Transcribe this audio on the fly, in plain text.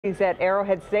He's at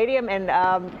Arrowhead Stadium, and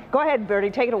go ahead,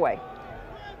 Bertie, take it away.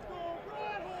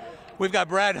 We've got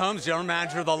Brad Holmes, general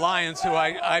manager of the Lions, who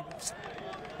I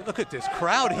look at this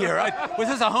crowd here. Was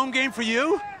this a home game for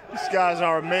you? These guys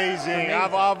are amazing.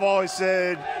 I've always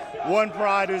said One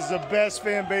Pride is the best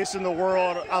fan base in the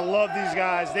world. I love these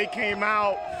guys. They came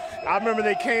out. I remember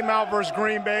they came out versus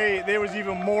Green Bay. They was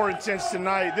even more intense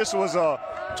tonight. This was a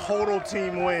total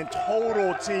team win,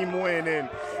 and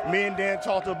me and Dan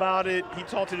talked about it. He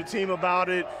talked to the team about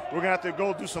it. We're going to have to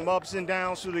go through some ups and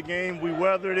downs through the game. We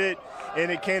weathered it, and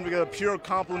it came together, pure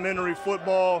complimentary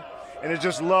football. And I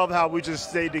just love how we just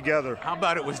stayed together. How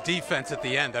about it was defense at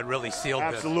the end that really sealed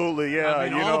it? Absolutely, yeah. I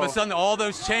mean, all of a sudden, all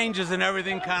those changes and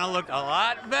everything kind of looked a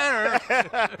lot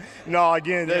better. No,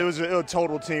 again, it was a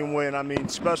total team win. I mean,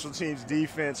 special teams,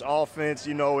 defense, offense,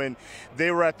 and they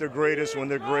were at their greatest when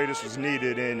their greatest was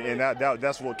needed, and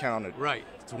that's what counted. Right.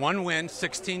 It's one win,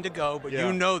 16 to go, but yeah.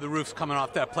 You know the roof's coming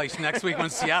off that place next week when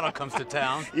Seattle comes to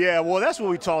town. Yeah, well, that's what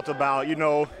we talked about.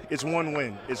 It's one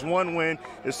win. It's one win.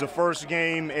 It's the first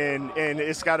game, and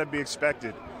it's got to be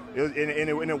expected. And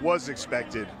it was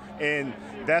expected. And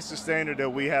that's the standard that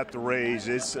we have to raise.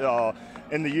 It's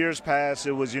in the years past,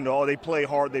 it was, they play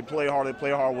hard, they play hard.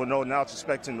 Well, no, now it's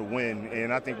expecting to win.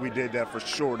 And I think we did that for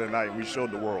sure tonight. We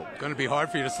showed the world. Going to be hard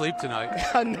for you to sleep tonight.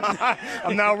 I'm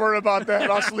not worried about that.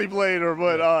 I'll sleep later.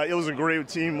 But it was a great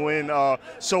team win.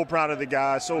 So proud of the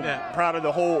guys. So proud of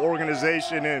the whole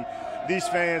organization. And these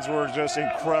fans were just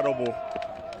incredible.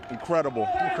 Incredible.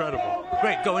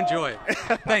 Great. Go enjoy it.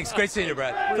 Thanks. Great seeing you,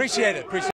 Brad. Appreciate it.